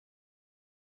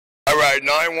Alright,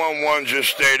 911 just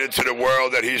stated to the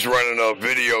world that he's running a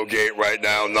video gate right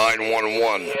now,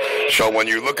 911. So when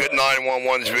you look at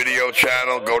 911's video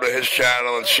channel, go to his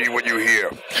channel and see what you hear.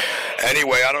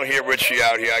 Anyway, I don't hear Richie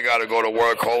out here. I gotta go to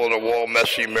work, hole in the wall,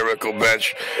 messy miracle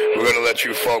bench. We're gonna let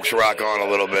you folks rock on a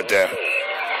little bit there.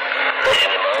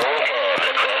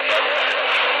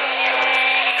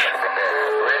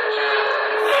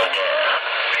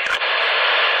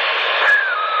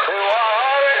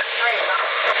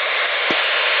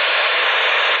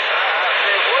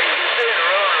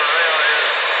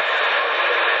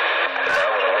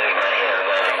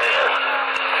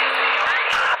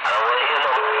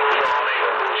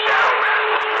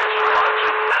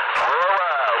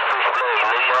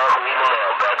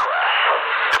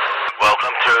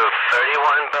 Welcome to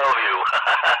 31 Bellevue.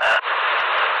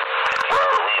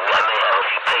 Well, I may have a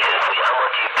few patients for you. How much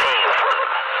are you paying for them?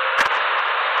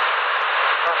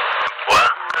 What?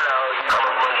 How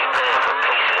much money are you paying for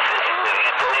patients?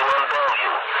 You're 31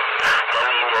 Bellevue. That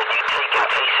means that you're taking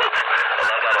patients, and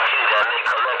I got a few that may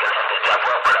collect and have to drop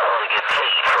off, but I want to get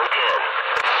paid from 10.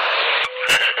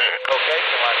 Okay,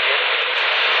 come on, kid.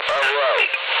 All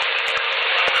right.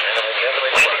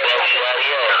 Bellevue out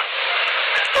here.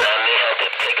 And I may have to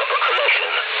take up a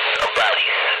collection of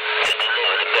bodies to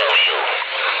deliver to Bellevue.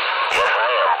 Yes, I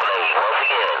am, Blade, once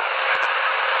again.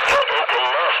 Your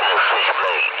international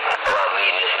switchblade while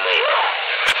reading this mail.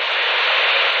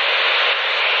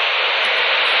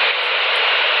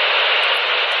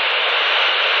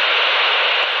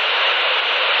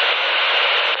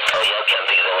 Oh, y'all can't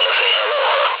think I want to say hello,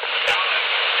 huh?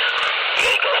 You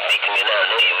ain't gonna speak to me now. I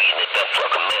know you're reading this dumb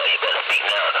truck of mail. You better speak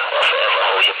now or forever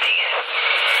hold your peace.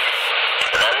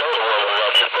 And I know the one was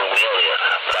out just broke me earlier,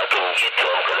 but I couldn't get to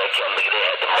him because I kept thinking they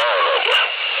had the mall on you.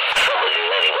 Some was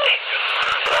it anyway.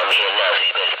 But I'm here now, so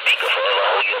you better speak or forever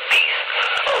hold your peace.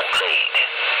 Oh, Blade.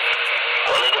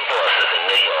 One of the bosses in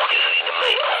New York is reading the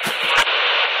mail.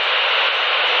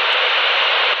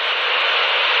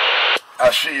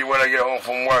 I'll see you when I get home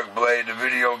from work, Blade. The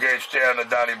video gate's there on the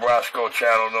Donnie Brasco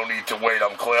channel. No need to wait.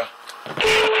 I'm clear.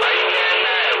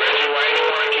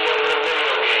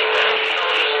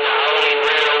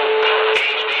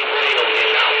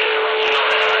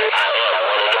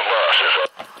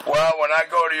 Well, when I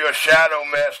go to your Shadow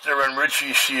Master and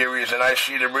Richie series and I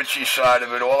see the Richie side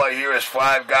of it, all I hear is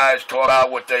 5 guys talk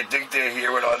about what they think they're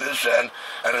hearing on this end,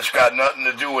 and it's got nothing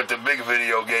to do with the big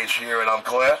video gates here, and I'm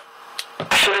clear?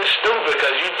 Shit is stupid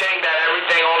because you think that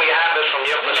everything only happens from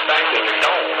your perspective. You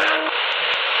don't, man.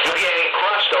 You're getting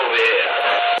crushed over here.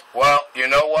 Well, you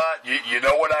know what? You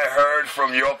know what I heard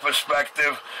from your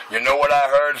perspective? You know what I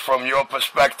heard from your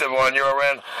perspective on your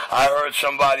end? I heard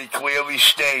somebody clearly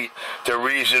state the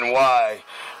reason why.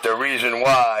 The reason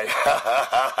why.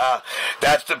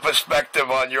 That's the perspective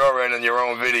on your end in your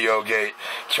own video gate.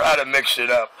 Try to mix it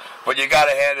up. But you got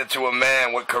to hand it to a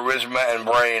man with charisma and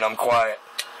brain. I'm quiet.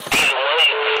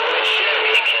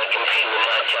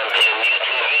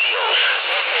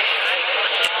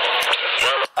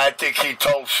 I think he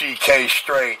told CK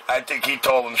straight. I think he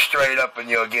told him straight up in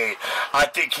your gate. I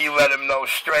think he let him know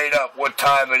straight up what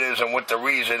time it is and what the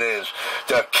reason is.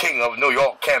 The king of New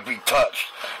York can't be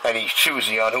touched, and he's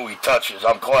choosy on who he touches.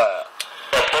 I'm glad.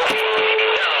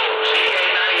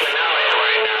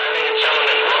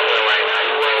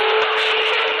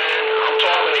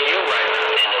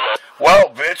 Well,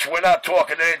 bitch, we're not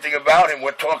talking anything about him.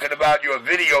 We're talking about your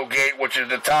video gate, which is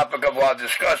the topic of our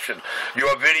discussion.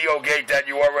 Your video gate that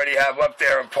you already have up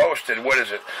there and posted. What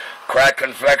is it? Crack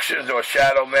Confections or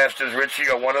Shadow Masters Richie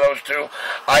or one of those two?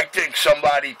 I think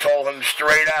somebody told him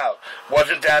straight out.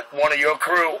 Wasn't that one of your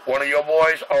crew, one of your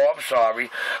boys? Oh, I'm sorry.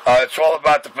 It's all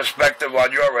about the perspective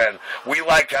on your end. We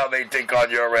like how they think on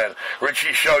your end.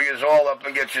 Richie show yous all up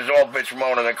and get yous all bitch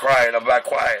moaning and crying. I'm back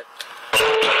quiet.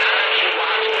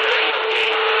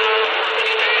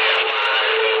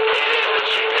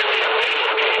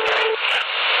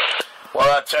 Well,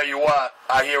 I tell you what,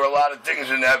 I hear a lot of things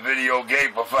in that video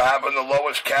gate, but for having the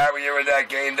lowest carrier in that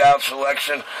game down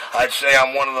selection, I'd say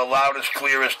I'm one of the loudest,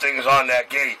 clearest things on that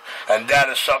gate, and that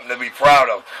is something to be proud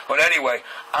of. But anyway,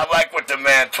 I like what the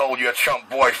man told your chump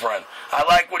boyfriend. I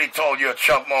like what he told your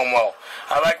chump Momo.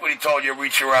 I like what he told your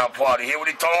reach around party. Hear what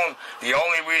he told him? The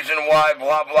only reason why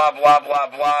blah, blah, blah, blah,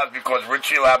 blah is because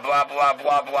Richie will have blah, blah,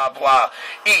 blah, blah, blah.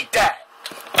 Eat that.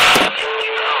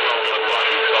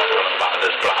 About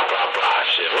this blah, blah, blah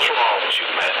shit. What's wrong with you,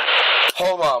 man?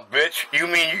 Hold on, bitch. You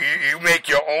mean you make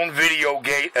your own video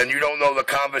gate and you don't know the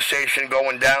conversation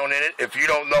going down in it? If you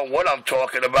don't know what I'm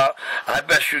talking about, I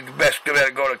bet you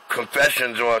better go to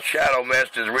Confessions or Shadow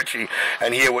Masters Richie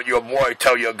and hear what your boy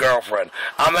tell your girlfriend.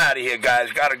 I'm out of here,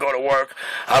 guys. Got to go to work.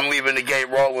 I'm leaving the gate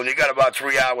rolling. You got about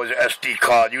 3 hours SD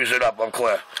card. Use it up. I'm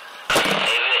clear.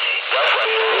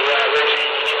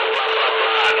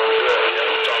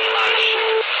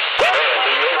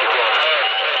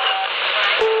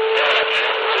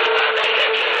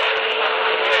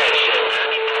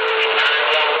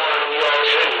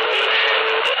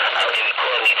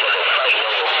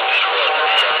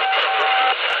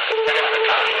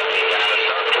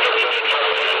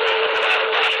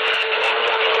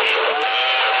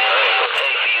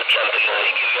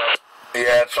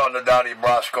 Yeah, it's on the Donnie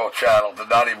Brasco channel. The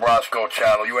Donnie Brasco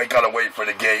channel. You ain't got to wait for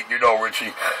the gate. You know,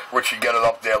 Richie, get it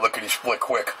up there. Look at he split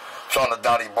quick. It's on the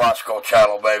Donnie Brasco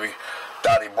channel, baby.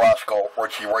 Donnie Brasco,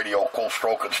 Richie Radio, cool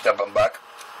stroke and stepping back.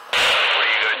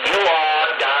 You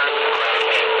are Donnie.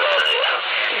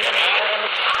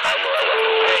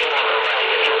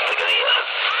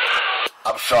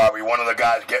 I'm sorry. One of the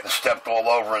guys getting stepped all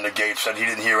over in the gate said he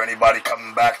didn't hear anybody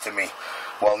coming back to me.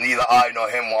 Well, neither I nor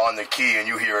him were on the key, and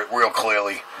you hear it real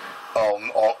clearly.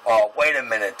 Oh, wait a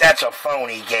minute. That's a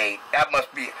phony gate. That must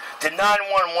be... Did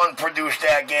 911 produce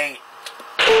that gate?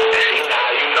 See, now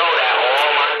you know that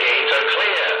all my gates are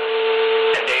clear.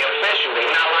 And they official. They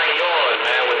not like yours,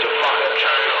 man, with your fucking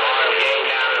turn the arm game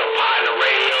down in the pot in the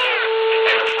radio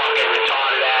and the fucking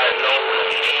retarded ass no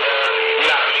meter. You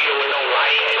got a meter with no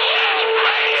light and shit,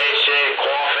 crackhead shit,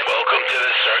 coughing. Welcome to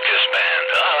the circus band.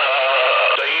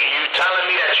 So you telling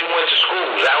me that you went to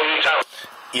school? Is that what you telling me?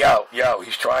 Yo,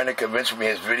 he's trying to convince me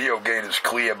his video gate is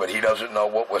clear, but he doesn't know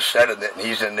what was said in it, and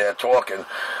he's in there talking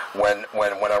when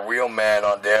a real man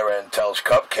on their end tells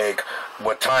Cupcake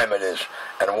what time it is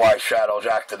and why Shadow's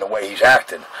acting the way he's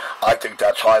acting. I think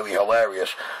that's highly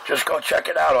hilarious. Just go check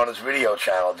it out on his video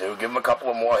channel, dude. Give him a couple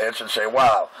of more hits and say,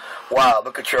 wow,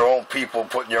 look at your own people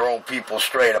putting your own people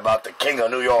straight about the king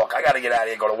of New York. I got to get out of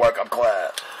here, go to work, I'm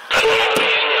glad.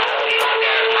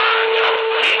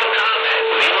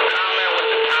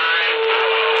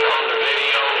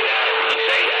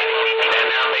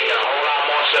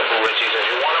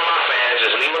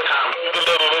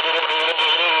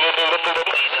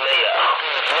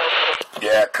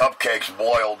 Yeah, Cupcake's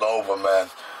boiled over, man.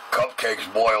 Cupcake's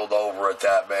boiled over at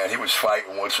that, man. He was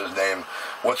fighting, what's his name?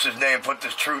 Put the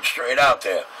truth straight out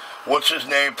there. Put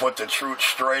the truth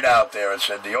straight out there and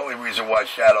said the only reason why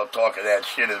Shadow talking that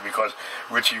shit is because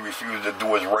Richie refused to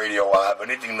do his radio or have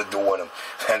anything to do with him.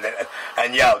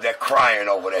 And yo, they're crying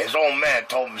over there. His own man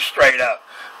told him straight up,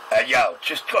 yo,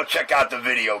 just go check out the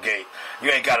video gate. You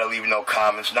ain't got to leave no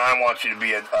comments. Now, I want you to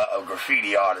be a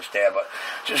graffiti artist there, but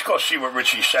just go see what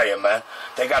Richie's saying, man.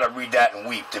 They got to read that and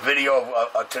weep. The video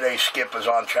of today's skip is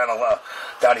on channel,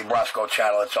 Donnie Brasco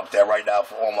channel. It's up there right now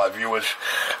for all my viewers,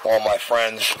 all my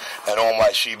friends, and all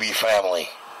my CB family.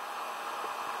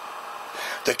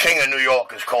 The king of New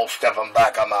York is cold stepping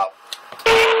back. I'm out.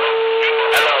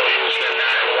 Hello, Houston,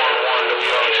 911, New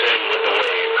York City with the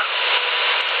wave.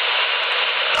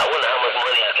 I wonder how much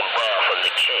money I can borrow from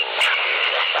the king.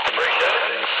 Bring that.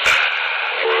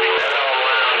 Hello,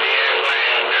 around here,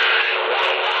 land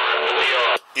 911, New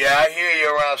York. Yeah, I hear you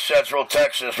around Central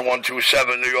Texas,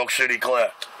 127, New York City,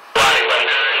 Claire. Body by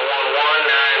 911,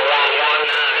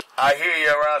 911, 9. I hear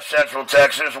you around Central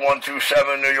Texas,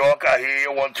 127 New York. I hear you,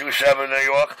 127 New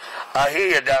York. I hear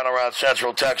you down around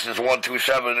Central Texas,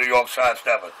 127 New York,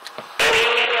 sidestepping.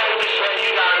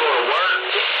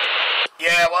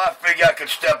 Yeah, well, I figure I could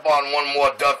step on one more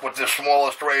duck with the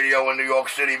smallest radio in New York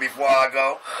City before I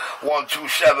go.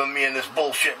 127, me and this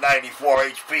bullshit 94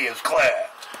 HP is clear.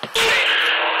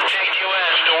 Take your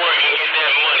ass to work and get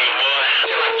that money, boy.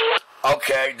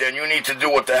 Okay, then you need to do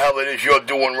what the hell it is you're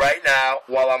doing right now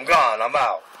while I'm gone. I'm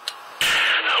out.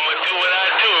 I'm gonna do what I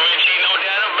do, Richie, no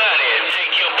doubt about it.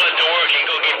 Take your butt to work and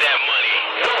go get that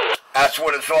money. That's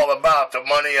what it's all about, the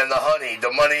money and the honey.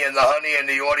 The money and the honey and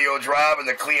the audio drive and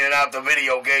the cleaning out the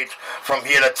video gates from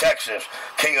here to Texas.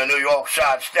 King of New York,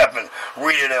 sidestepping,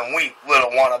 read it and weep,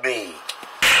 little wannabe.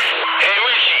 Hey,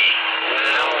 Richie,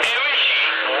 I'm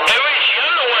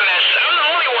the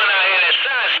only one out here that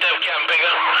sidestep can't pick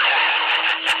up.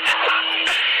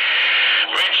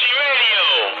 Richie Radio,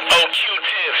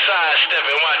 Q-tip,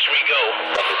 sidestepping, watch me go.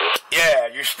 Yeah,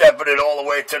 you stepping it all the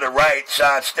way to the right,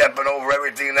 sidestepping over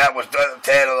everything that was done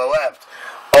to the left.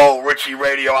 Oh, Richie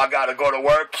Radio, I gotta go to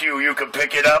work. Q, you can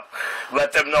pick it up.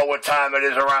 Let them know what time it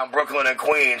is around Brooklyn and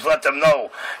Queens. Let them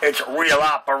know it's real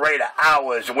operator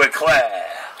hours with Claire.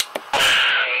 Boom,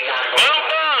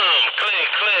 boom, clear,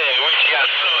 Richie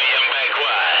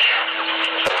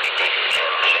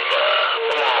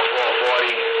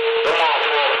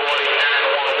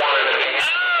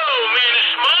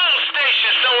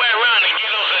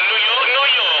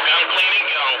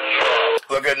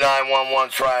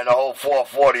 911 trying to hold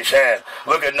 440's hand.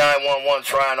 Look at 911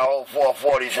 trying to hold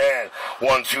 440's hand.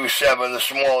 127, the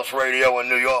smallest radio in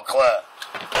New York, Claire.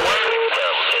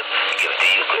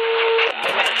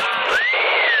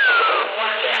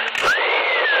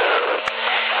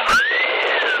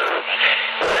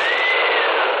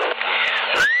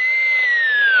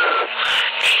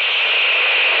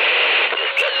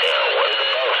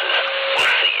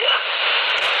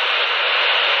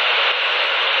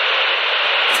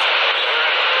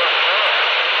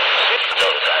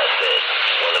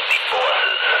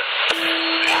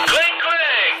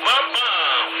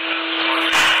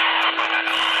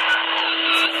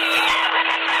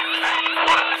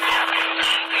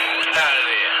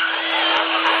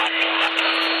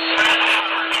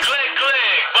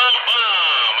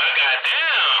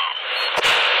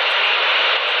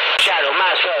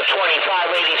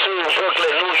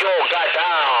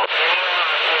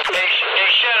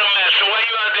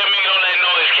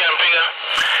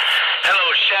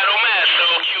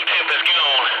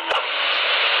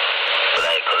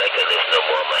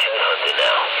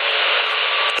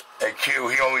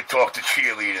 Q, he only talked to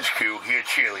cheerleaders, Q. He a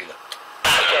cheerleader.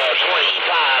 2582.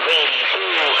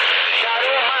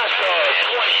 Shadow Master,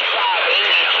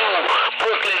 2582.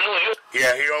 Brooklyn, New York.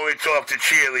 Yeah, he only talked to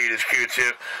cheerleaders,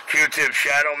 Q-Tip. Q-Tip,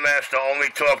 Shadow Master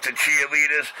only talked to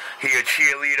cheerleaders. He a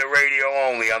cheerleader radio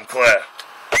only. I'm Claire.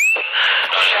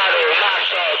 Shadow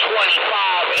Master,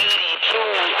 2582.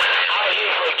 Out here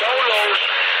for dolos.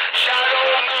 Shadow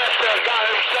Master got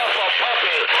himself a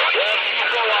puppet. Wherever you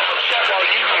go, I'ma step on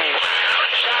you.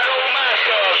 Shadow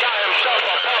Master got himself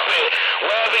a puppet.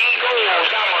 Wherever he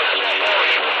goes, I'ma step on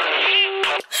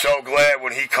you. So glad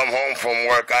when he come home from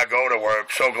work, I go to work.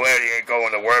 So glad he ain't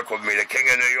going to work with me. The King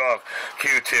of New York,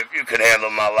 Q-Tip, you can handle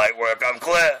my light work. I'm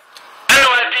Claire. I know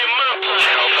I did my part.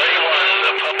 Channel 31,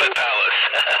 the Puppet Palace.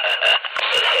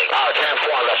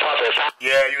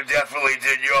 Yeah, you definitely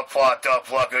did your part, Duck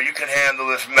Plucker. You can handle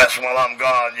this mess while I'm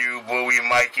gone, you, Bowie,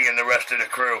 Mikey, and the rest of the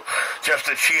crew. Just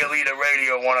a cheerleader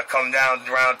radio want to come down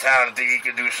around town and think he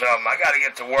can do something. I got to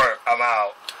get to work. I'm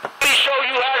out. Let me show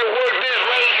you how to work this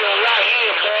radio right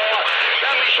here, boy.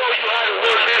 Let me show you how to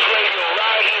work this radio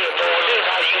right here, boy. This is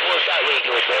how you work that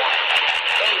radio, boy.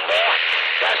 Hey, boy.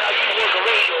 That's how you work a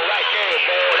radio right there,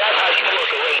 boy. That's how you work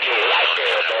a radio right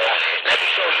there, boy. Let me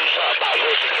show you something about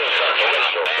working your fucking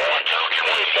radio, boy.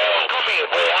 Hey, boy, come here,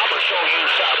 boy. I'm gonna show you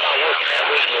something about working that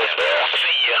radio, boy.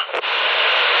 See ya.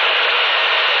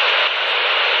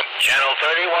 Channel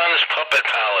 31's Puppet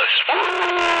Palace.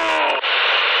 Woo!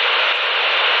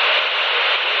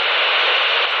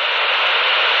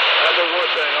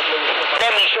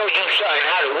 Let me show you something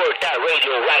how to work that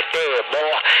radio right there,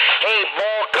 boy. Hey,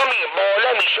 boy, come here, boy.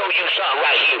 Let me show you something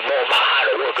right here, boy, about how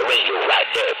to work a radio right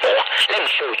there, boy. Let me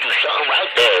show you something right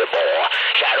there, boy.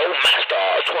 Shadow Master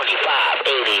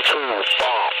 2582.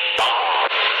 Bomb, bomb.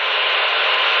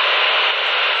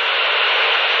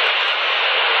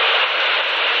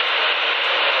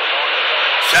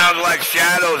 Sounds like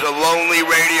Shadow's a lonely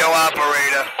radio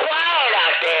operator. Quiet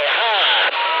out there,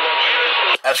 huh?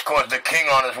 That's cause the king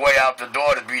on his way out the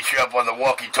door to beat you up on the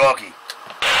walkie-talkie.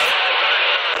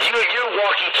 Your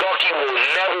walkie-talkie will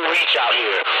never reach out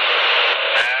here.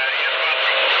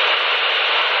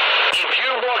 If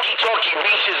your walkie-talkie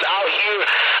reaches out here,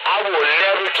 I will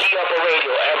never key up a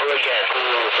radio ever again.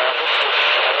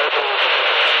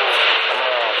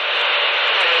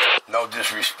 No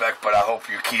disrespect, but I hope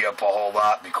you key up a whole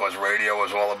lot because radio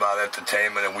is all about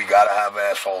entertainment and we gotta have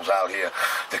assholes out here.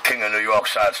 The King of New York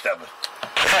sidestepping.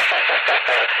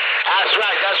 That's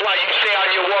right. That's why you stay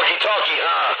on your walkie-talkie,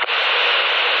 huh?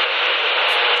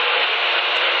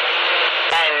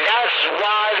 And that's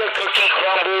why the cookie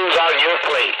crumbles on your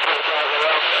plate.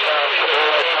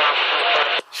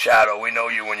 Shadow, we know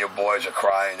you and your boys are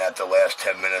crying at the last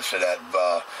 10 minutes of that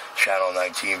Channel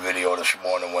 19 video this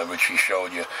morning when which he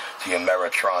showed you the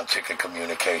Ameritron ticket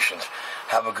communications.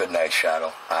 Have a good night,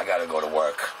 Shadow. I gotta go to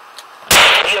work.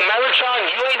 The Ameritron?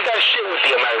 You ain't done shit with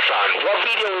the Ameritron. What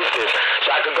video is this?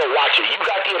 So I can go watch it. You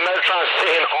got the Ameritron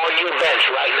sitting on your bench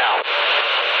right now.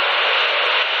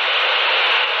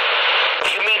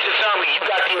 You mean to tell me you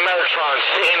got the Ameritron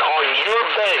sitting on your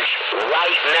bench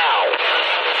right now?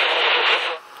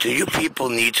 Do you people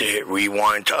need to hit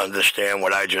rewind to understand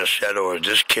what I just said, or is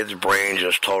this kid's brain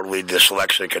just totally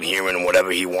dyslexic and hearing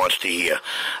whatever he wants to hear?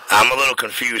 I'm a little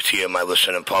confused here, my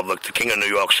listening public. The King of New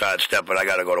York sidestepping. I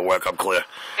gotta go to work. I'm clear.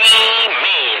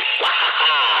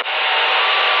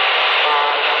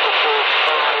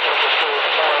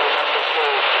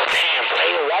 Damn,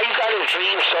 player, why you gotta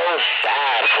dream so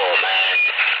bad for, man?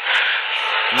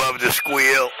 Love to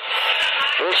squeal.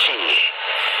 Is she?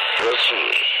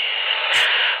 Richie,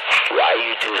 why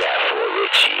you do that for,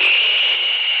 Richie?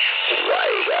 Why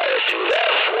you gotta do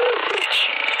that for,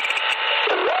 Richie?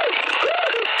 Why you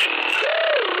gotta do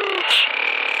that, Richie?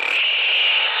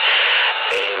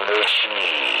 Hey, Richie,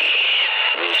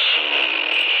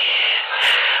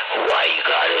 why you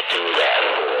gotta do that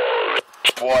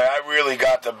for? Boy, I really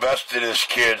got the best of this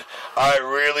kid. I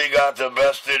really got the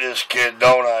best of this kid,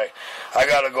 don't I? I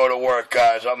gotta go to work,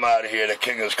 guys. I'm out of here. The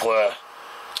king is clear.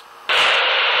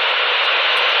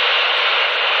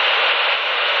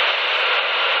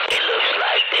 It looks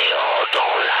like they all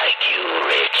don't like you,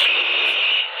 Richie.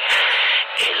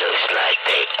 It looks like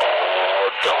they all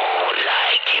don't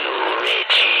like you,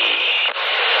 Richie.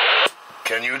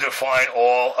 Can you define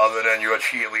all other than your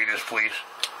cheerleaders, please?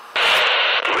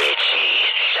 Richie,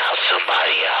 shout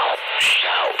somebody out.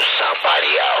 Shout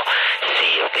somebody out.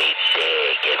 See if they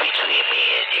dare get between me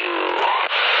and you.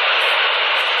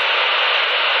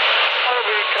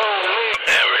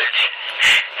 Rich,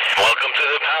 welcome to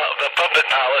the puppet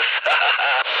palace.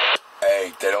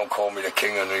 Hey, they don't call me the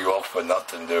king of New York for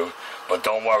nothing, dude. But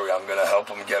don't worry, I'm gonna help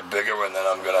them get bigger, and then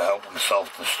I'm gonna help them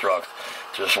self-destruct.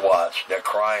 Just watch. They're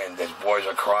crying. These boys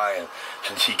are crying.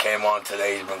 Since he came on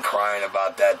today, he's been crying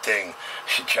about that thing. You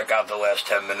should check out the last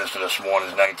 10 minutes of this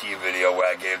morning's 19 video where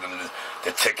I gave them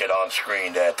the ticket on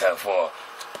screen there at 10-4.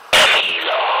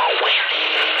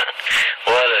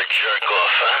 What a jerk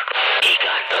off, huh? He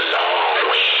got the long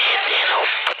wind in him.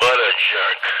 What a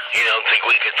jerk. You don't think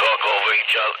we could talk over him?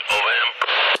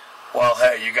 Well,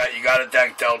 hey, you got to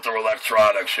thank Delta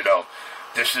Electronics, you know.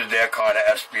 This is their kind of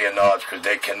espionage because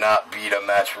they cannot beat or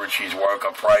match Richie's work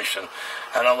or price. And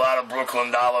a lot of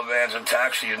Brooklyn dollar vans and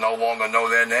taxis no longer know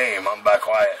their name. I'm back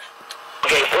quiet.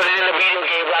 Okay, put it in the video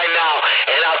game right now,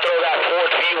 and I'll throw that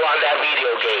fourth view on that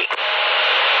video game.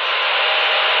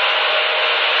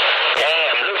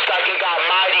 Damn, looks like it got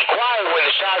mighty quiet when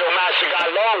the Shadow Master got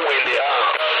long-winded, huh?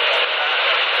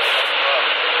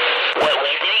 Where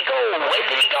did he go? Where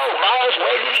did he go, Mars?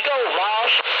 Where did he go,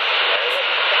 Mars?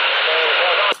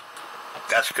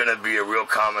 That's going to be a real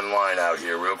common line out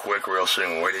here, real quick, real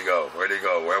soon. Where'd he go? Where'd he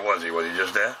go? Where was he? Was he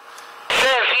just there?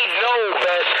 Says he knows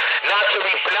best not to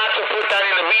put that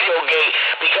in the video game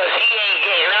because he ain't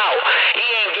getting out. He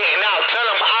ain't getting out. Tell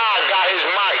him I got his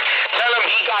mic. Tell him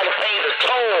he got to pay the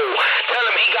toll. Tell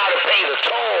him he got to pay the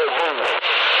toll, boo.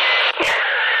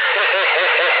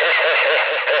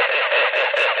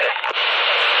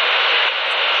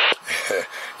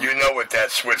 You know what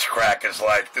that switch crack is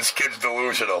like. This kid's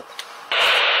delusional.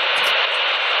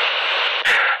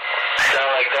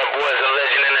 Sound like that boy's a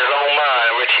legend in his own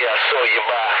mind, Richie. I saw you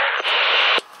by.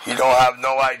 You don't have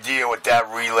no idea what that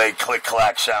relay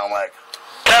click-clack sound like.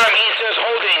 Tell him he's just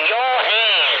holding your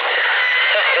hand.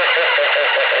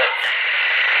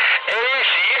 Hey,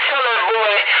 Richie, you tell that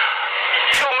boy,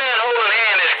 two men holding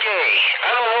hand is gay. I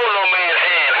don't hold no man's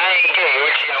hand. I ain't gay,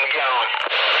 Richie. I'm gone.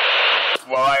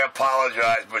 Well, I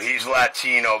apologize, but he's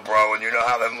Latino, bro, and you know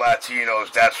how them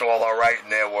Latinos, that's all right in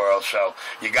their world, so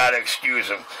you gotta excuse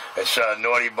him. It's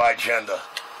naughty by gender.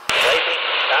 I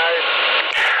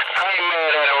ain't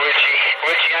mad at him, Richie.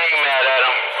 Richie, I ain't mad at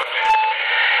him.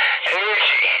 Hey,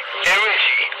 Richie,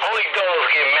 only dogs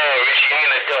get mad, Richie. I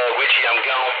ain't a dog, Richie. I'm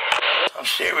gone. I'm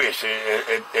serious.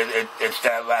 It's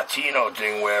that Latino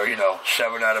thing where,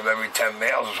 7 out of every 10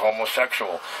 males is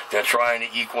homosexual. They're trying to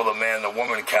equal the man and the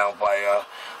woman count by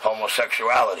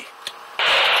homosexuality.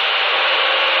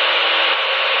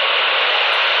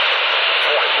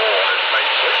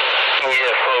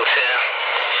 Yeah, folks, yeah.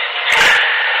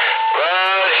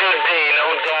 Roger D, no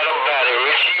doubt about it.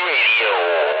 Richie Radio.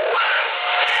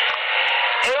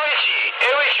 Hey,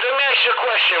 Richie, let me ask you a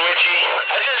question, Richie.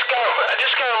 I just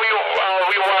got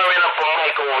rewiring up a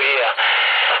mic over here.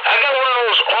 I got one of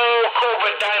those old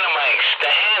Cobra Dynamites,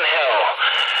 the handheld.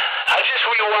 I just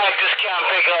rewired this can't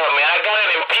pick up, man. I got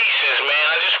it in pieces, man.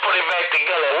 I just put it back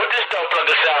together. What does that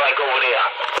plugger sound like over there?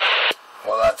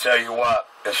 Well, I'll tell you what.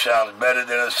 It sounds better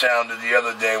than it sounded the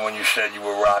other day when you said you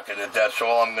were rocking it. That's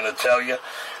all I'm going to tell you.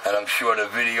 And I'm sure the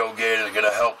video gate is going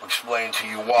to help explain to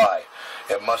you why.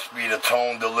 It must be the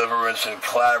tone, deliverance, and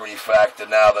clarity factor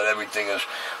now that everything is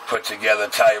put together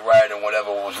tight, right, and whatever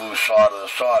was loose sorted.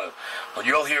 But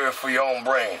you'll hear it for your own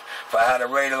brain. If I had to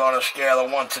rate it on a scale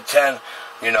of 1 to 10,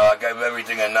 I gave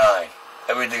everything a 9.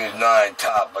 Everything is 9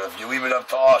 top, but if you leave it up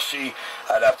to RC,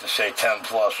 I'd have to say 10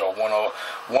 plus or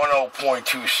 10.27,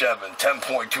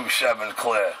 10.27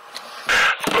 clear.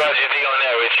 Roger D on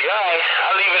that, Richie. All right,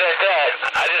 I'll leave it at that.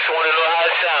 I just want to know how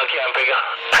it sounds, Camp Bigger.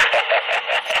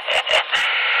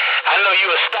 I know you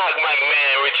a stock mic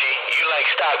man, Richie. You like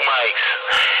stock mics.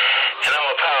 And I'm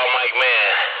a power mic man.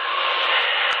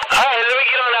 Alright, let me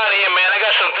get on out of here, man. I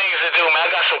got some things to do, man. I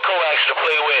got some coax to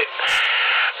play with.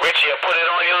 Richie, I'll put it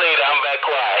on you later. I'm back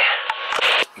quiet.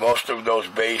 Most of those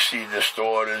bassy,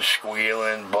 distorted,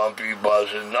 squealing, bumpy,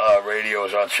 buzzing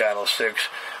radios on Channel 6,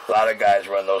 a lot of guys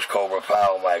run those Cobra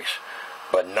Power mics,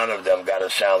 but none of them got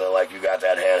it sounding like you got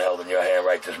that handheld in your hand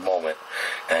right this moment.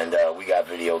 And we got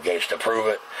video gates to prove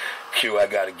it. Q, I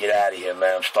got to get out of here,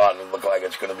 man. I'm starting to look like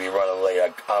it's going to be running late.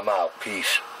 I'm out.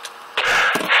 Peace.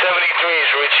 73s,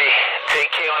 Richie.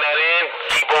 Take care on that end.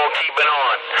 Keep on keeping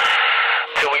on.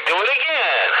 Till we do it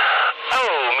again.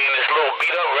 Oh, me and this little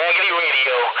beat-up raggedy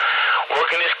radio.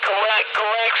 Working this coax,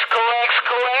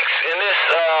 and this,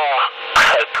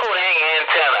 coat hang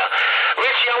antenna.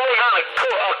 Richie, I'm working on a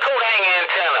coat hang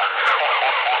antenna.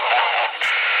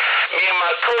 Me and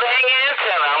my coat hang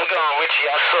antenna. I'm gone, Richie.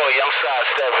 I saw you. I'm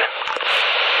sidestepping.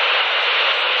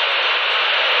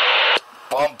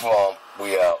 Bump, bump.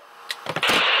 We out.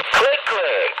 Click,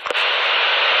 click.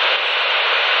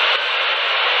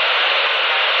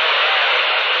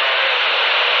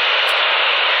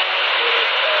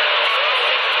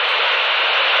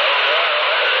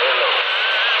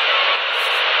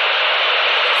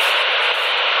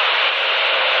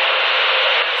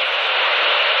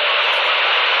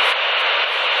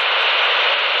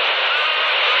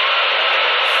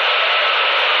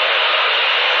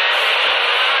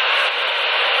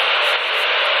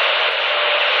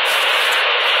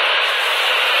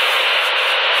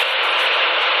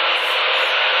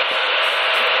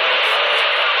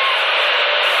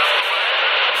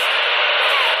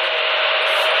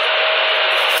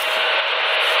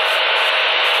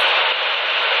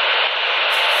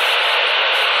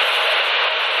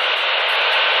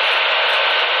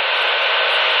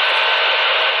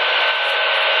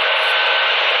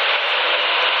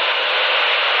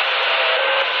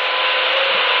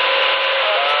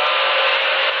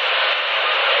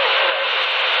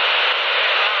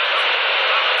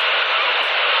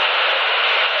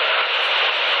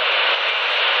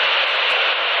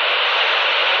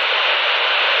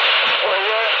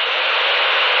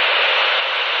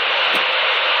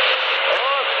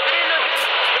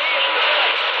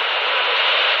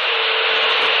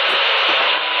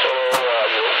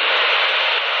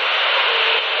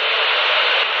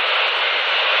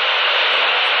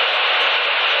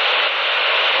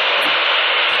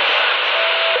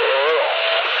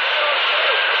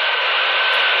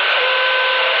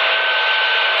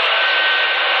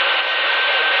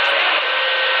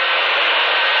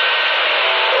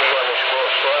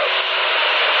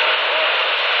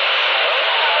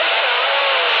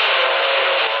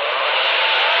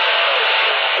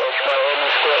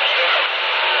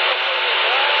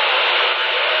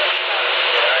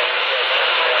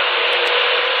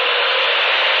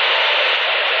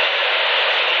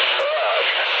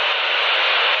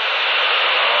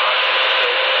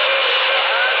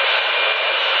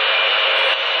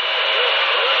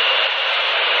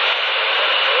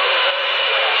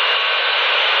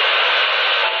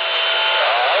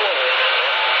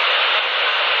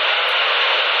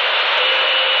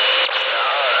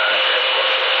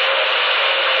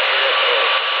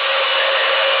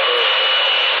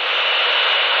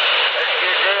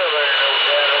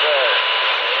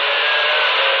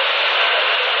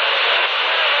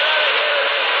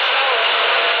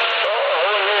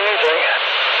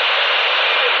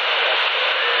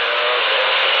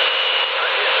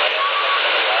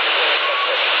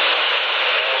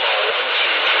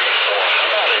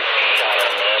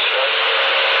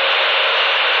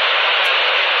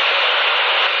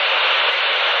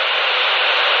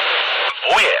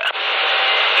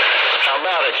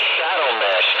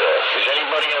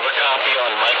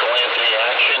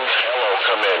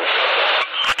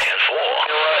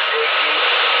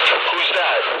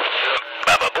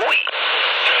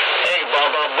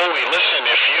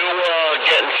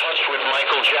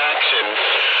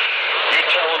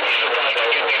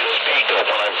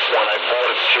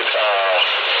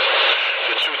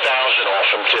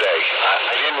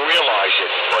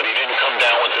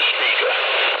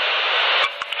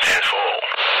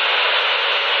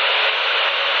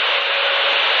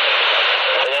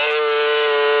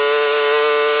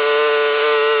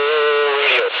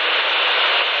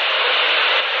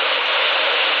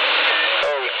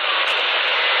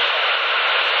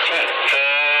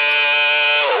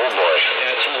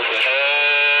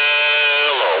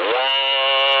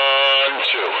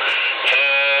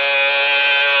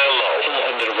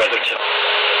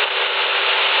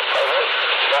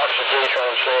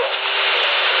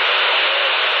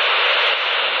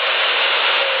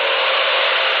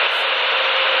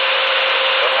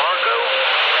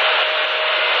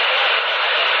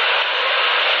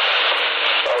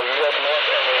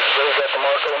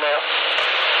 Marco now? What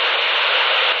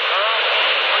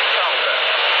are you talking about?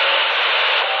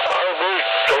 I heard Bruce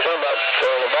say something about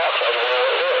throwing the box. I don't know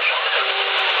what it was.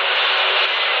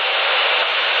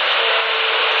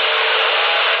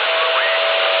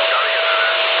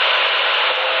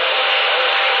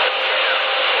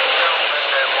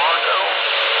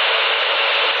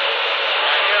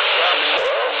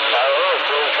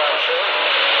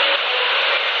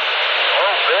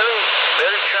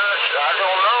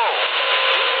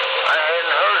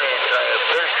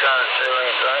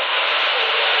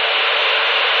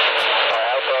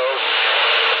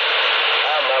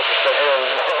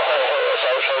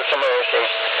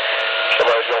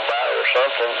 Somebody's gonna buy it or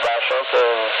something, buy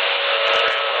something.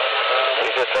 He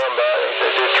said something about it. He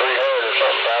said did 300 or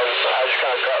something about it. I just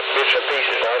kind of caught bits and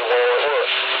pieces. I don't know what it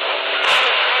was.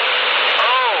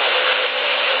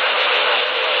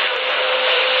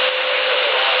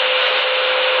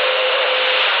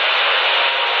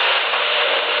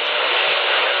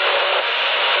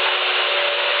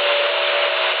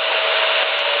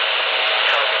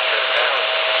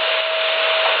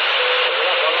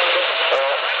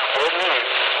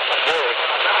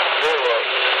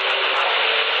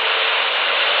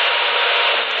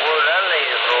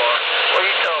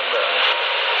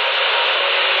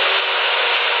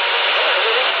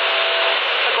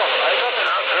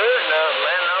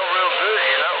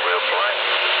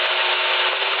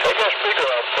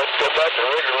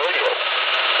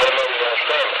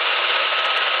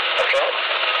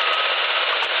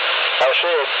 I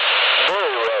said,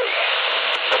 Blu-ray.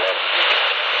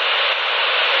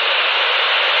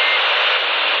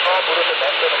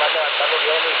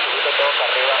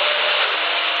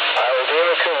 I was doing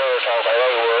a Kumar talk, I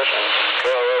think it was, and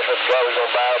Kumar was going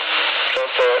to buy some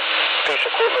piece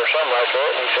of equipment or something like that,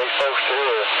 and he said he's supposed to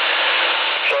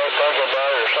start thinking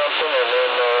about it or something, and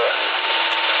then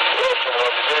he asked him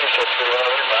what to do. He said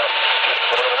 300, and I just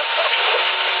put it up.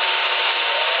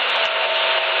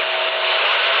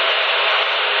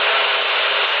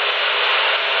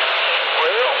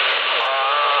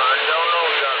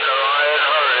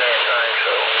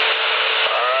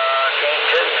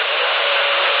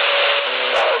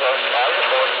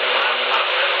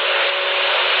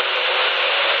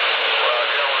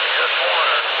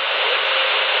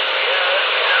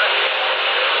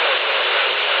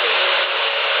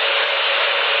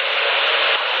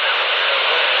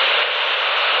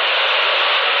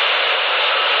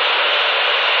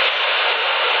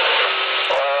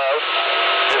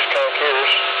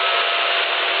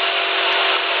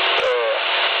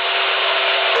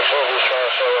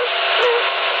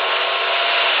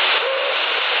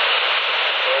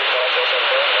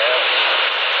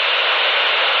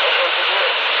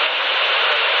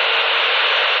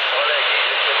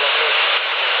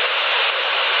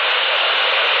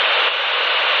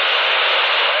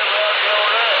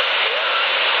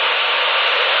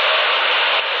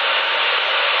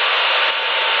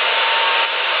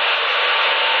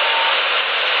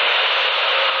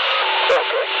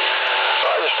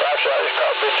 I just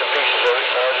caught bits and pieces of it,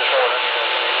 and I was just wondering.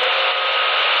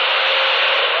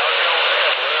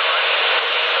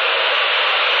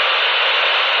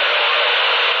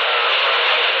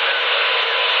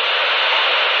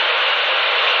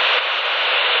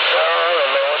 No, I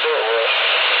don't know what day it was.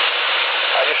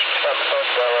 I just stopped and thought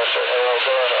about it. I said, hey, I was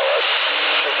going out. I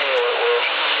didn't know what it was.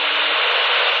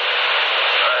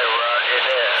 All right, Roger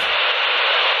that.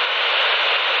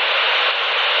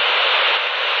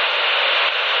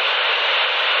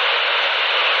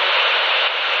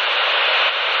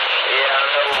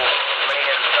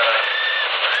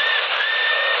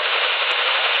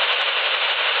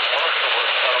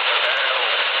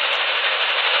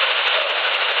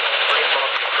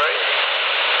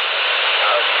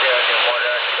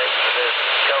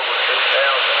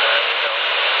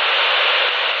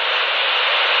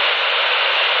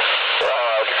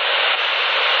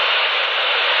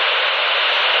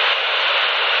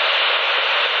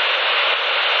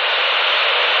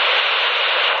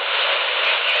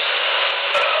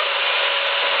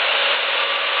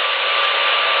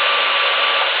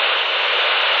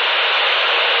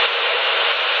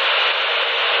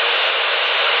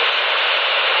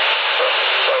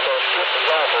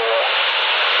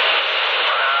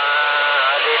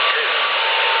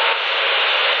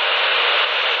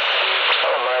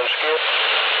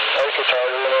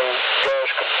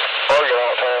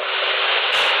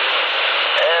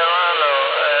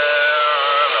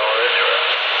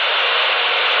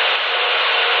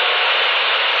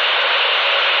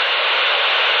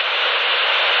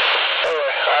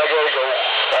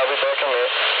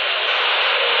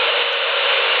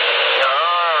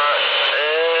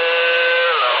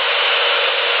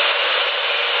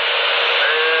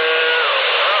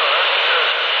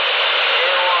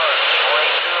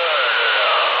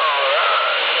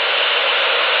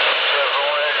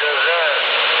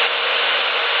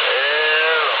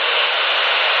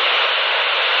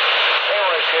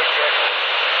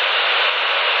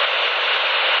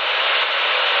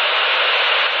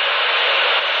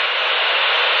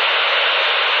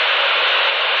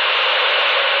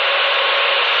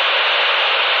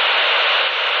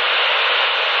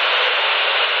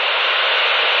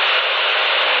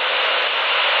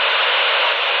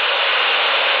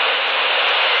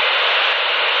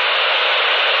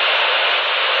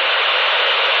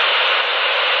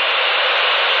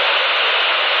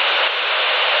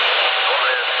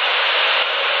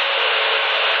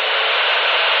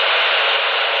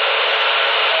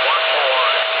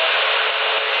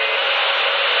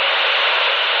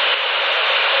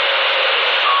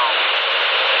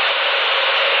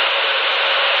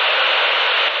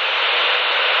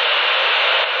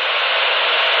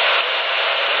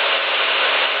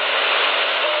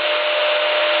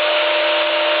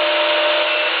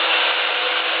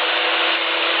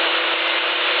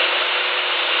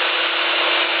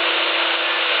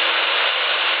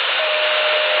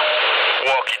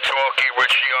 walkie-talkie,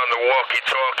 Richie on the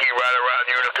walkie-talkie, right around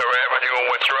Utica Avenue in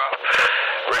Winthrop.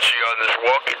 Richie on this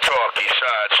walkie-talkie,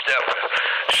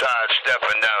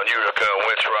 sidestepping down Utica and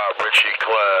Winthrop, Richie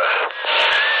Clare.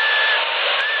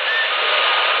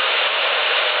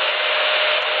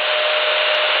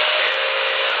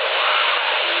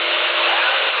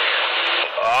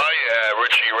 Oh yeah,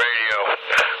 Richie Radio.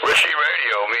 Richie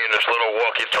Radio, me and this little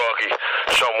walkie-talkie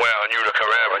somewhere on Utica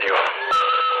Avenue.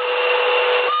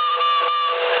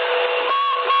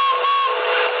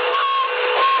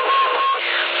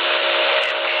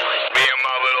 Me and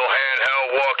my little handheld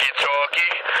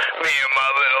walkie-talkie. Me and my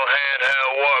little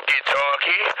handheld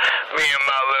walkie-talkie. Me and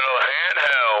my little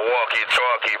handheld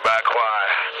walkie-talkie. Back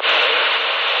quiet.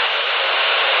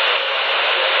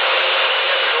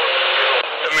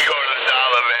 Let me go to the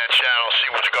Dollar Van channel, see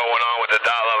what's going on with the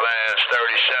Dollar Vans,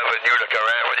 37 Utica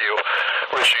Avenue.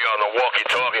 Richie on the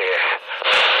walkie-talkie.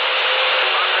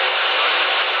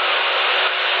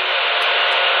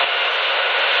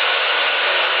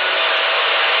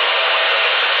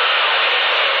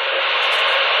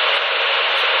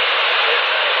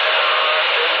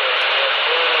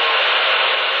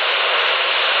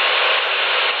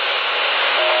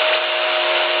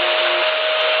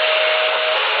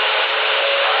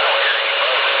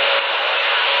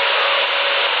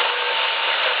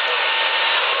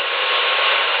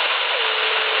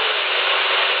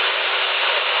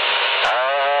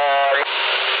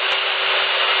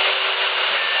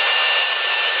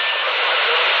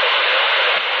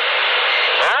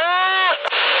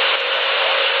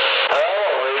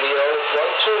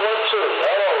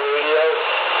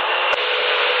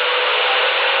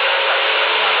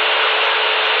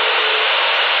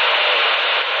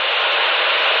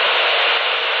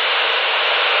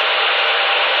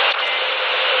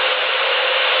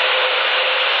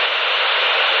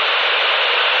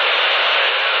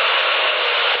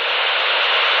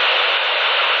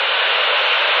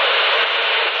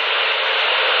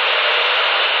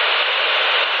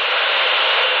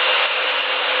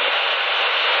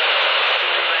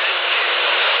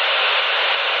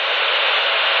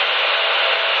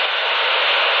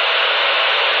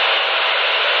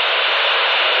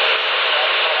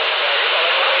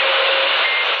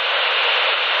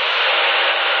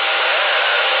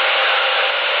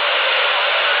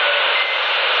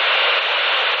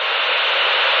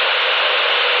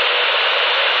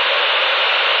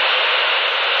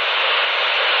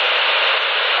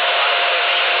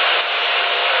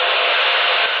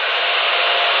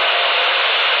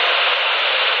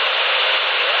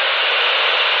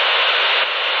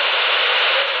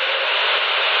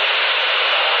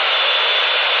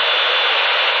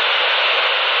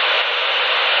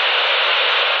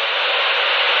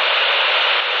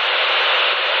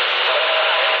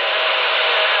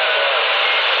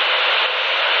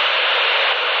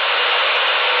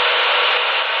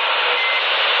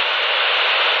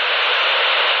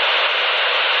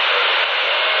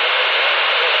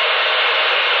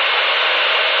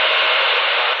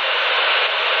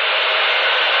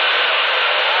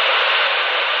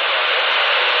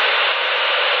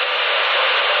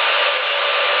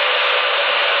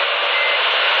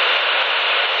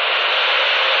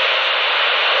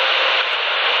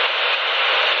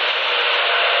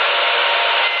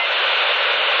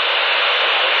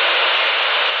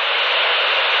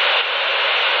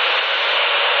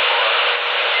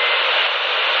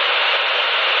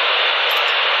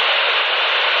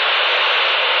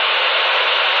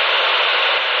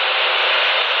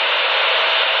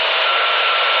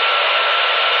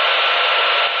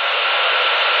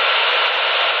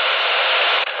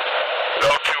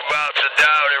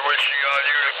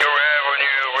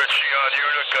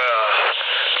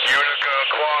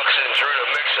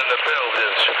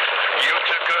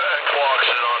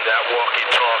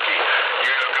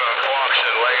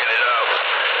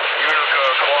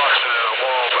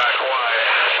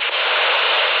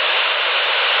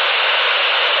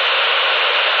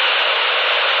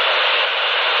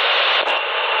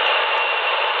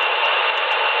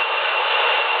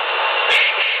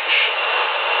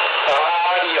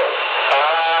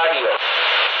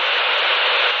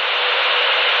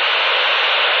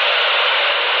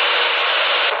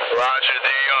 Roger D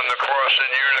on the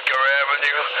crossing Utica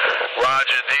Avenue.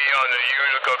 Roger D on the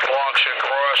Utica Clarkson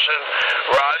crossing.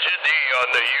 Roger D on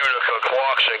the Utica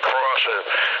Clarkson crossing.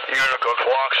 Utica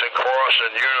Clarkson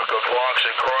crossing. Utica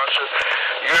Clarkson crossing.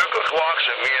 Utica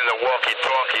Clarkson, me and the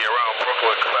walkie-talkie around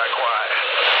Brooklyn, back quiet.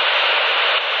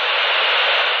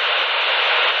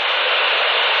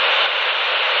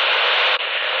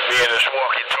 Me and this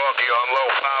walkie-talkie on low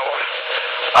power.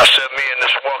 I said me and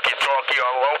this walkie-talkie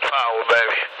on low power,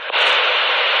 baby.